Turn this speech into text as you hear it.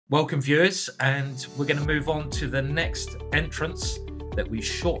Welcome viewers, and we're going to move on to the next entrance that we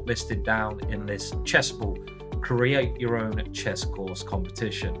shortlisted down in this Chessable Create Your Own Chess Course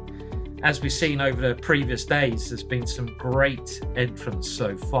competition. As we've seen over the previous days, there's been some great entrants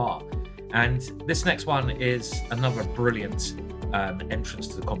so far, and this next one is another brilliant entrance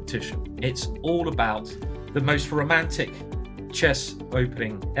to the competition. It's all about the most romantic chess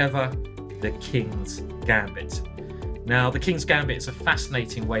opening ever, the King's Gambit. Now, the King's Gambit is a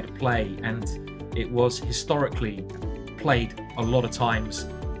fascinating way to play, and it was historically played a lot of times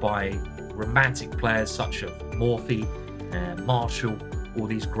by romantic players such as Morphy and Marshall, all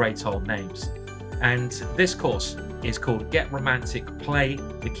these great old names. And this course is called Get Romantic, Play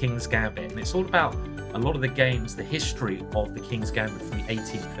the King's Gambit, and it's all about a lot of the games, the history of the King's Gambit from the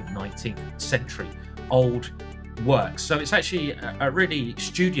 18th and 19th century, old works. So it's actually a really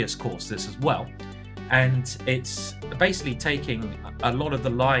studious course, this as well. And it's basically taking a lot of the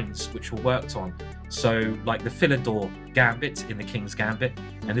lines which were worked on. So like the Philidor Gambit in the King's Gambit,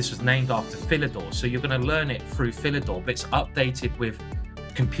 and this was named after Philidor. So you're going to learn it through Philidor, but it's updated with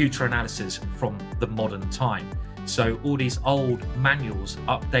computer analysis from the modern time. So all these old manuals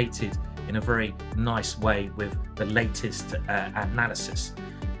updated in a very nice way with the latest analysis,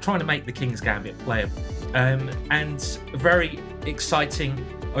 trying to make the King's Gambit playable. And very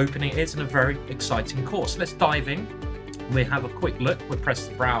exciting opening it is, and a very exciting course. Let's dive in. We have a quick look. We'll press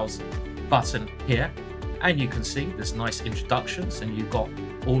the browse button here, and you can see there's nice introductions, and you've got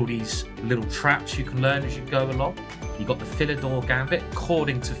all these little traps you can learn as you go along. You've got the Philidor Gambit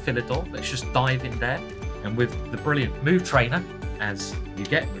according to Philidor. Let's just dive in there, and with the brilliant move trainer, as you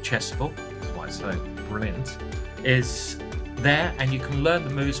get with Chessable, that's why it's so brilliant, is there, and you can learn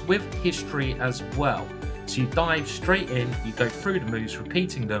the moves with history as well. So you dive straight in, you go through the moves,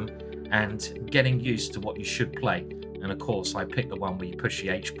 repeating them and getting used to what you should play. And of course, I picked the one where you push the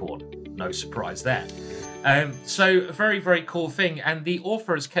H board. No surprise there. So a very, very cool thing. And the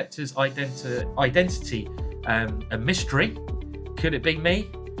author has kept his identity a mystery. Could it be me?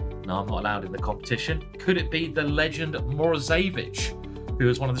 No, I'm not allowed in the competition. Could it be the legend Morozevich, who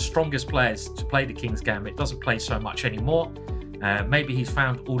is one of the strongest players to play the King's Gambit? Doesn't play so much anymore. Maybe he's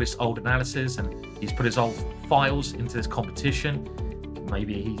found all this old analysis and he's put his old files into this competition.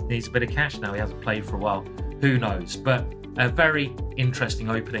 Maybe he needs a bit of cash now. He hasn't played for a while. Who knows? But a very interesting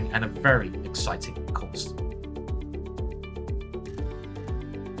opening and a very exciting course.